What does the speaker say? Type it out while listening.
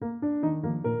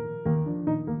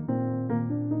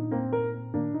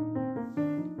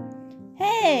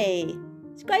Hey,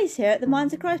 it's Grace here at the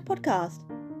Minds of Christ podcast.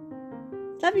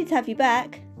 It's lovely to have you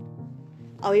back.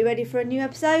 Are we ready for a new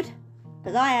episode?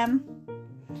 Because I am.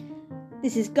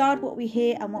 This is God, what we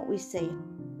hear and what we see.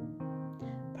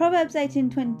 Proverbs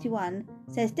 18:21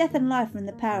 says death and life are in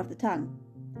the power of the tongue.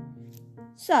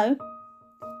 So,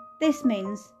 this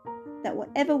means that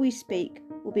whatever we speak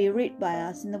will be reaped by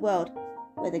us in the world,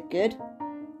 whether good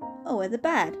or whether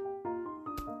bad.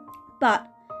 But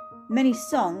many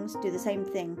songs do the same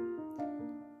thing.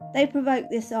 They provoke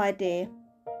this idea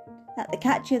that the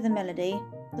catchier the melody,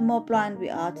 the more blind we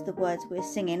are to the words we're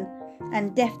singing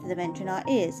and deaf to them entering our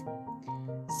ears.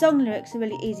 Song lyrics are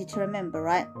really easy to remember,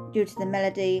 right? Due to the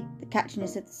melody, the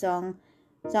catchiness of the song,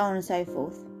 so on and so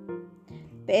forth.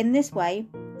 But in this way,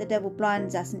 the devil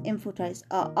blinds us and infiltrates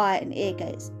our eye and ear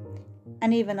gates,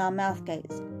 and even our mouth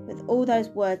gates, with all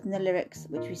those words in the lyrics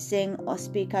which we sing or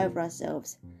speak over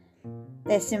ourselves.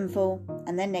 They're sinful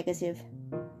and they're negative.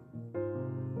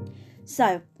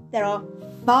 So, there are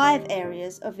 5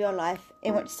 areas of your life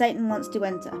in which Satan wants to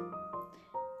enter.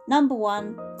 Number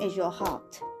 1 is your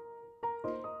heart.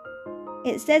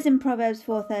 It says in Proverbs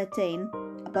 4:13,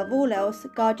 above all else,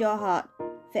 guard your heart,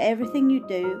 for everything you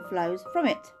do flows from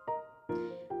it.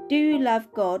 Do you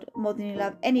love God more than you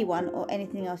love anyone or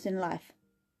anything else in life?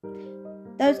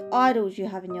 Those idols you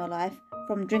have in your life,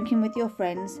 from drinking with your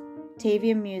friends,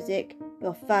 TV and music,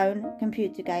 your phone,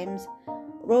 computer games,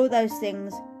 or all those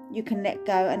things you can let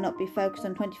go and not be focused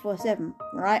on 24/7,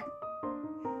 right?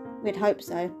 We'd hope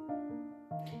so.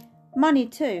 Money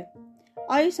too.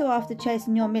 Are you so after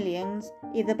chasing your millions,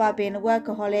 either by being a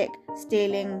workaholic,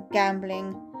 stealing,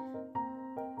 gambling?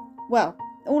 Well,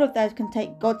 all of those can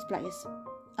take God's place.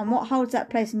 And what holds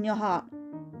that place in your heart?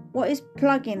 What is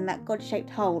plugging that God-shaped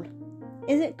hole?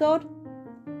 Is it God?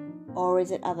 Or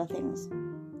is it other things?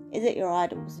 Is it your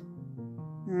idols?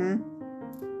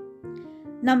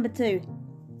 Number 2,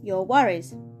 your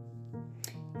worries.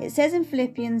 It says in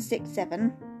Philippians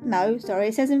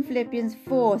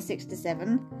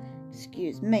 4:6-7.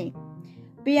 Excuse me.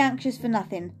 Be anxious for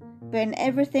nothing, but in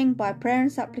everything by prayer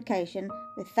and supplication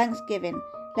with thanksgiving,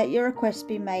 let your requests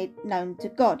be made known to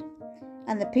God.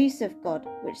 And the peace of God,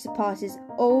 which surpasses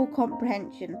all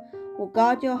comprehension, will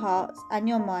guard your hearts and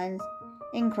your minds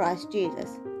in Christ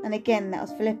Jesus. And again, that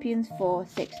was Philippians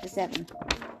 4:6-7.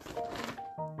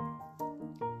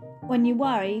 When you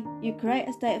worry, you create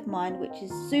a state of mind which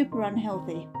is super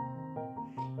unhealthy.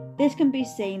 This can be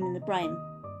seen in the brain.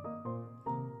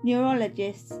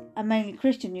 Neurologists, and mainly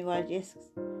Christian neurologists,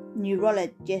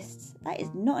 that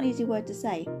is not an easy word to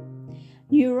say.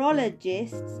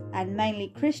 Neurologists, and mainly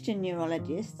Christian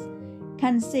neurologists,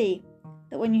 can see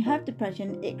that when you have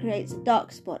depression, it creates a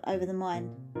dark spot over the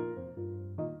mind.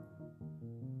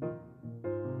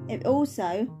 It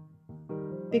also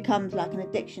becomes like an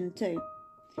addiction too.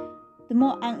 The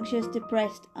more anxious,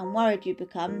 depressed and worried you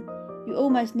become, you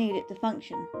almost need it to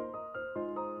function.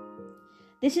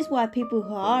 This is why people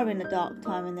who are in a dark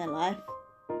time in their life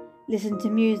listen to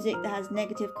music that has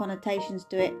negative connotations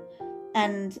to it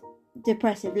and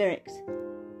depressive lyrics,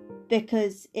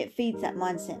 because it feeds that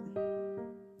mindset.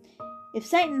 If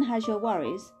Satan has your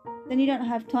worries, then you don't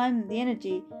have time, the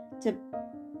energy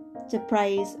to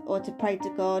praise or to pray to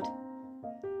God.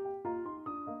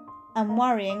 And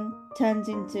worrying turns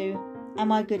into,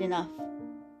 am I good enough?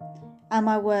 Am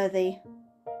I worthy?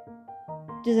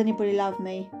 Does anybody love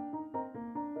me?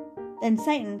 Then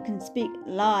Satan can speak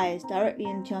lies directly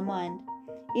into your mind,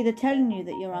 either telling you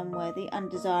that you're unworthy,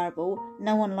 undesirable,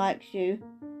 no one likes you,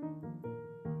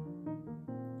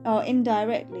 or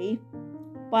indirectly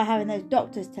by having those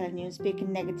doctors telling you and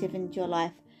speaking negative into your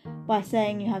life, by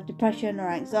saying you have depression or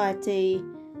anxiety,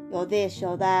 you're this,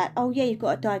 you're that. Oh yeah, you've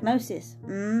got a diagnosis.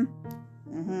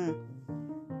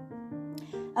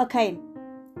 Okay,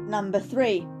 number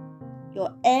 3,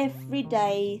 your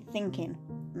everyday thinking.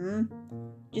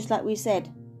 Just like we said,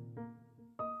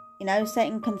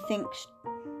 Satan can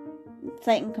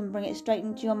bring it straight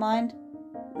into your mind,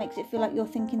 makes it feel like you're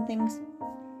thinking things.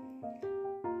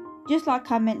 Just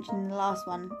like I mentioned in the last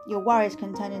one, your worries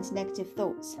can turn into negative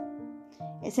thoughts.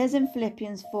 It says in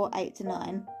Philippians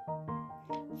 4:8-9,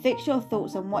 fix your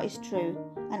thoughts on what is true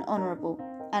and honourable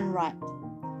and right.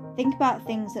 Think about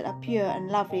things that are pure and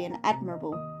lovely and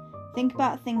admirable. Think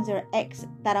about things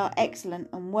that are excellent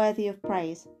and worthy of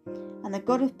praise, and the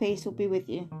God of peace will be with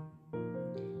you.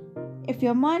 If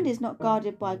your mind is not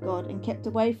guarded by God and kept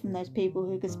away from those people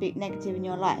who can speak negative in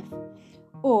your life,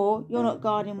 or you're not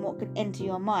guarding what could enter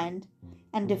your mind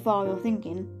and defile your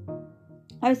thinking,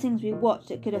 those things we watch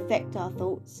that could affect our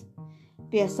thoughts,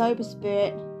 be a sober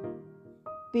spirit,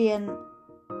 be an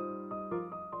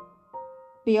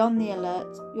Be on the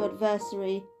alert. Your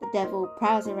adversary, the devil,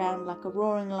 prowls around like a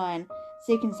roaring lion,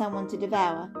 seeking someone to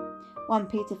devour. 1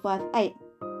 Peter 5:8.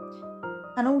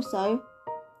 And also,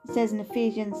 it says in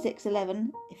Ephesians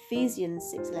 6:11,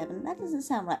 that doesn't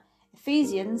sound right.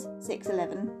 Ephesians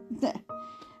 6:11,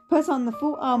 put on the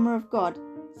full armour of God,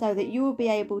 so that you will be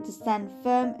able to stand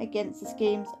firm against the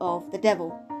schemes of the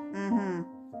devil.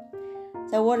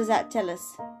 So what does that tell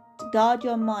us? To guard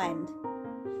your mind.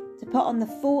 To put on the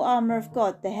full armour of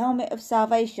God, the helmet of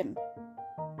salvation.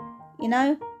 You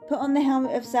know, put on the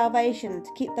helmet of salvation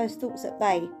to keep those thoughts at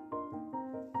bay.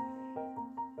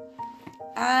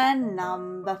 And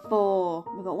number 4.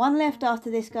 We've got one left after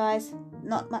this, guys.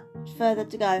 Not much further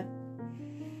to go.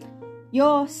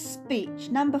 Your speech.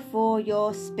 Number 4,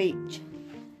 your speech.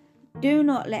 Do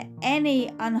not let any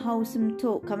unwholesome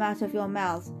talk come out of your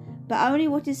mouths, but only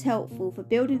what is helpful for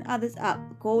building others up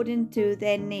according to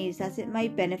their needs, as it may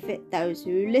benefit those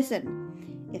who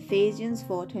listen. Ephesians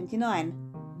 4:29.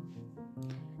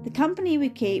 The company we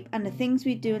keep and the things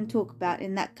we do and talk about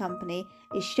in that company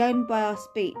is shown by our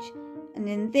speech, and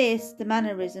in this the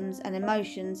mannerisms and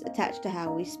emotions attached to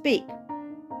how we speak.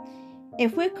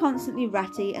 If we're constantly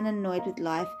ratty and annoyed with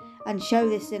life and show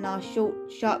this in our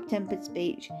short, sharp-tempered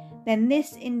speech, then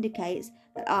this indicates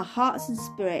that our hearts and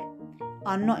spirit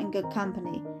are not in good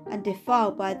company and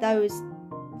defiled by those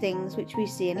things which we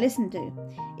see and listen to,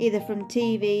 either from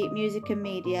TV, music and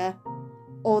media,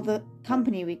 or the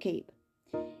company we keep.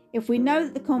 If we know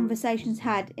that the conversations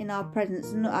had in our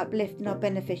presence are not uplifting or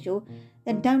beneficial,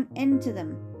 then don't enter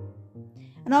them.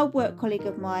 An old work colleague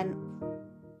of mine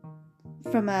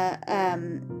from a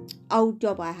old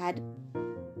job I had,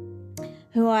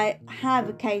 who I have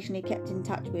occasionally kept in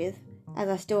touch with, as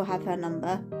I still have her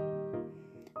number,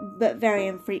 but very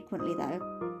infrequently though,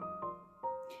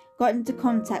 got into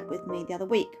contact with me the other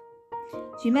week.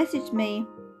 She messaged me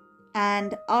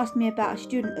and asked me about a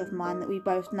student of mine that we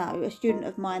both know, a student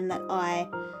of mine that I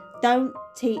don't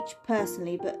teach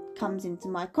personally but comes into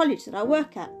my college that I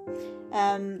work at.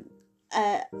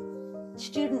 A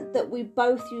student that we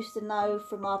both used to know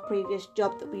from our previous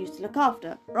job that we used to look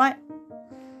after, right?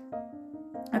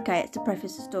 Okay, it's to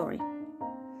preface the story.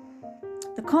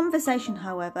 The conversation,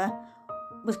 however,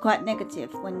 was quite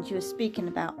negative when she was speaking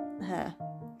about her.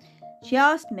 She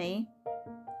asked me,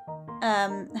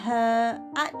 her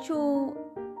actual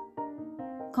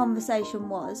conversation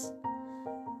was,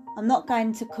 I'm not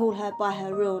going to call her by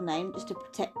her real name just to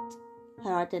protect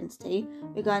her identity,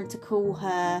 we're going to call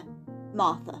her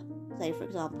Martha, say for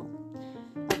example.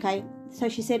 Okay, so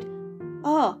she said,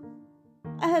 oh,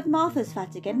 I heard Martha's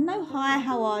fat again. No, hi,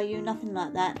 how are you? Nothing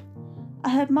like that. I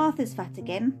heard Martha's fat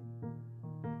again.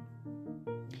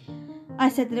 I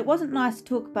said that it wasn't nice to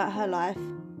talk about her life,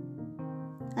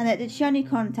 and that did she only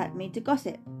contact me to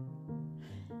gossip.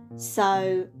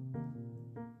 So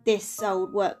this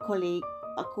old work colleague,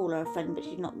 I call her a friend, but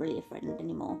she's not really a friend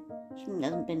anymore. She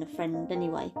hasn't been a friend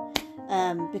anyway,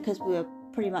 because we were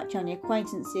pretty much only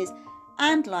acquaintances.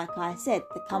 And like I said,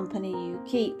 the company you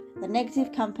keep, the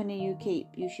negative company you keep,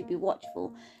 you should be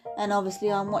watchful. And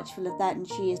obviously I'm watchful of that, and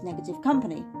she is negative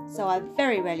company. So I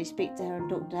very rarely speak to her and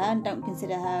talk to her, and don't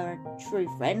consider her a true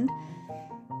friend.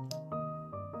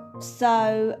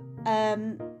 So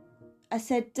I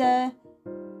said,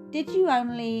 did you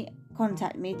only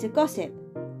contact me to gossip?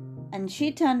 And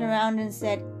she turned around and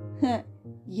said,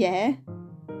 yeah.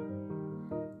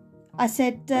 I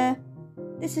said,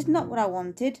 this is not what I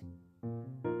wanted.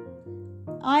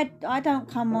 I don't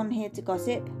come on here to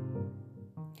gossip.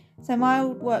 So my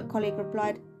old work colleague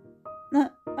replied, no,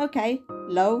 okay,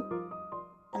 lol.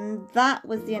 And that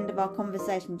was the end of our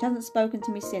conversation. She hasn't spoken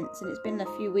to me since, and it's been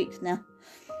a few weeks now.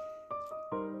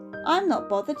 I'm not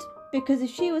bothered, because if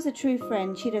she was a true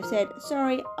friend, she'd have said,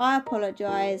 sorry, I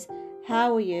apologise,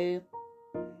 how are you?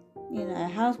 You know,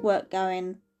 how's work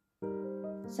going?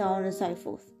 So on and so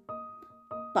forth.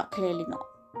 But clearly not.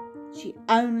 She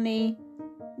only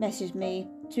messaged me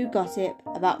to gossip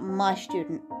about my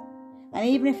student. And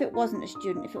even if it wasn't a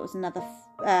student, if it was another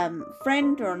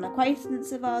friend or an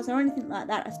acquaintance of ours or anything like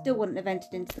that, I still wouldn't have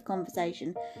entered into the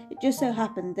conversation. It just so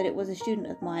happened that it was a student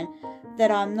of mine that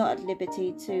I'm not at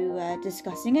liberty to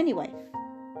discussing anyway.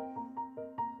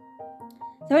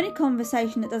 So any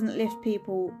conversation that doesn't lift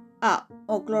people up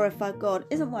or glorify God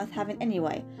isn't worth having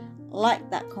anyway, like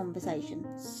that conversation.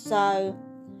 So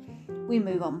we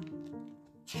move on.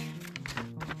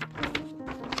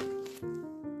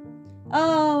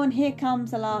 Oh, and here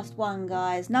comes the last one,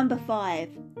 guys. Number 5.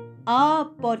 Our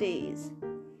bodies.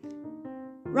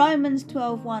 Romans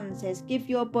 12:1 says, give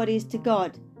your bodies to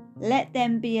God. Let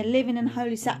them be a living and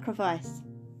holy sacrifice.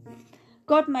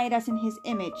 God made us in his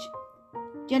image.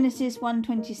 Genesis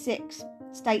 1:26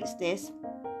 states this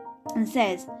and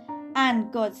says,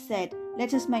 "And God said,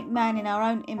 let us make man in our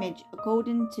own image,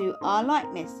 according to our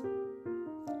likeness."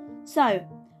 So,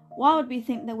 why would we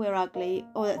think that we're ugly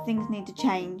or that things need to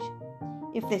change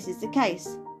if this is the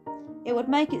case? It would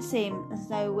make it seem as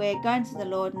though we're going to the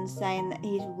Lord and saying that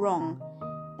he's wrong,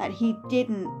 that he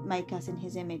didn't make us in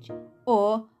his image,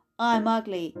 or I'm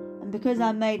ugly, and because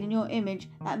I'm made in your image,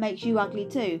 that makes you ugly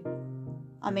too.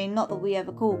 I mean, not that we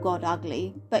ever call God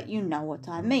ugly, but you know what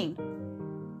I mean.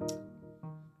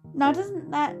 Now,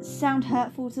 doesn't that sound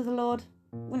hurtful to the Lord?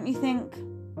 Wouldn't you think?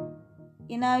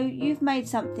 You know, you've made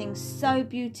something so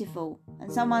beautiful,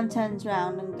 and someone turns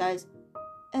around and goes,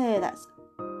 "Oh, that's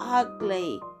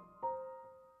ugly."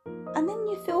 And then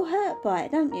you feel hurt by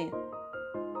it, don't you?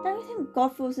 Don't you think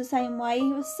God feels the same way?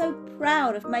 He was so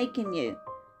proud of making you.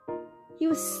 He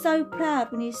was so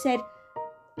proud when he said,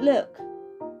 "Look,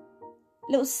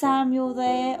 little Samuel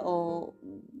there, or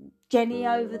Jenny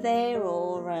over there,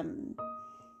 or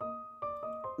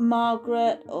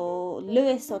Margaret, or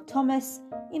Lewis, or Thomas,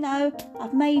 you know,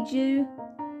 I've made you.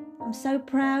 I'm so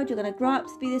proud. You're going to grow up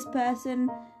to be this person.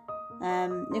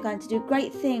 You're going to do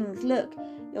great things. Look,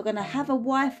 you're going to have a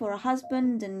wife or a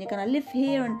husband, and you're going to live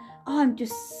here, and I'm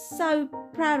just so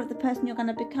proud of the person you're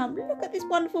going to become. Look at this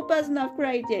wonderful person I've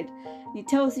created." And he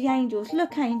tells the angels,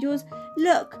 "Look, angels,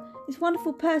 look, this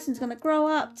wonderful person's going to grow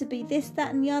up to be this,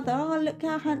 that and the other. Oh, look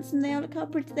how handsome they are, look how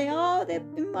pretty they are, they're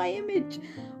in my image,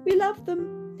 we love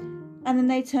them." And then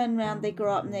they turn around, they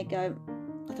grow up and they go,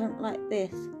 "I don't like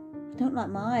this. I don't like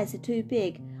my eyes, they're too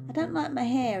big. I don't like my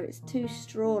hair, it's too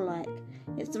straw-like.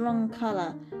 It's the wrong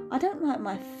colour. I don't like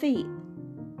my feet.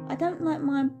 I don't like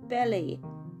my belly."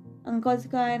 And God's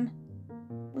going,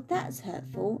 "Well, that's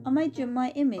hurtful. I made you in my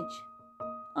image.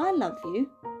 I love you."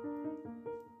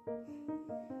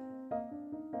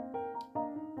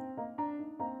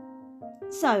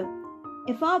 So,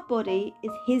 if our body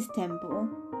is his temple,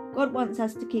 God wants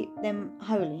us to keep them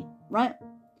holy, right?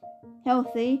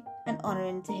 Healthy and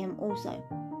honouring to him also.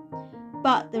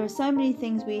 But there are so many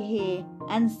things we hear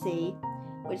and see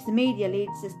which the media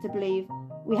leads us to believe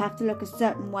we have to look a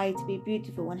certain way to be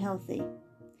beautiful and healthy.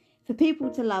 For people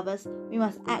to love us, we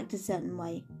must act a certain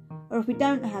way. Or if we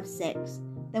don't have sex,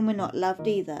 then we're not loved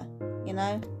either, you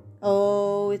know?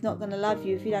 Oh, he's not going to love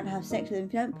you if you don't have sex with him,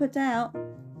 if you don't put out.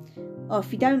 Or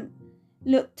if you don't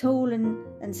look tall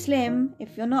and slim,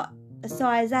 if you're not a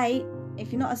size 8,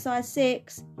 if you're not a size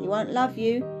 6, he won't love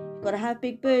you. You've got to have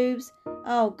big boobs.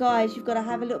 Oh, guys, you've got to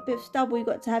have a little bit of stubble. You've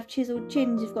got to have chiseled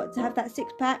chins. You've got to have that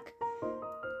 6-pack.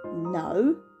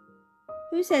 No.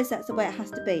 Who says that's the way it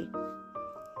has to be?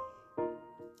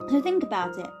 So think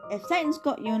about it. If Satan's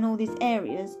got you in all these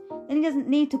areas, then he doesn't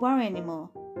need to worry anymore.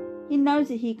 He knows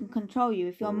that he can control you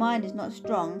if your mind is not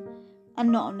strong and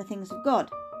not on the things of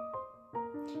God.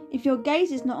 If your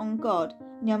gaze is not on God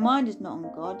and your mind is not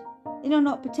on God, then you're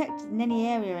not protected in any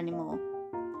area anymore.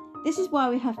 This is why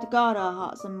we have to guard our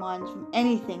hearts and minds from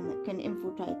anything that can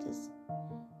infiltrate us.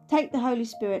 Take the Holy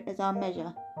Spirit as our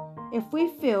measure. If we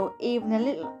feel even a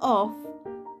little off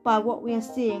by what we are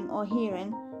seeing or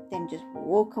hearing, then just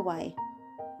walk away.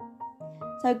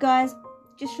 So guys,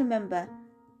 just remember,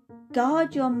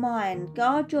 guard your mind,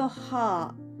 guard your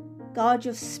heart, guard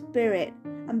your spirit,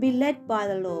 and be led by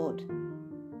the Lord.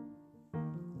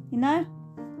 You know?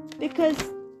 Because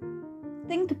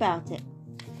think about it.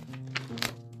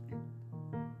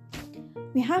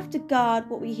 We have to guard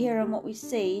what we hear and what we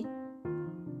see,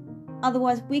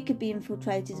 otherwise we could be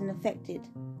infiltrated and affected.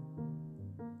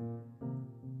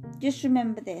 Just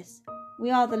remember this.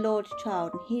 We are the Lord's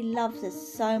child, and he loves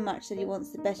us so much that he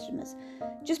wants the best from us.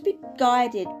 Just be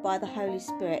guided by the Holy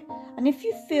Spirit. And if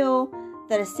you feel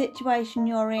that a situation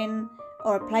you're in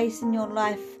or a place in your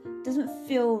life doesn't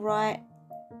feel right,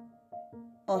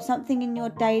 or something in your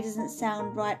day doesn't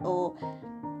sound right, or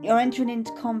you're entering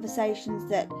into conversations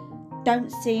that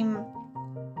don't seem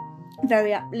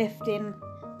very uplifting,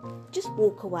 just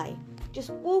walk away. Just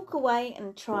walk away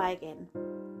and try again.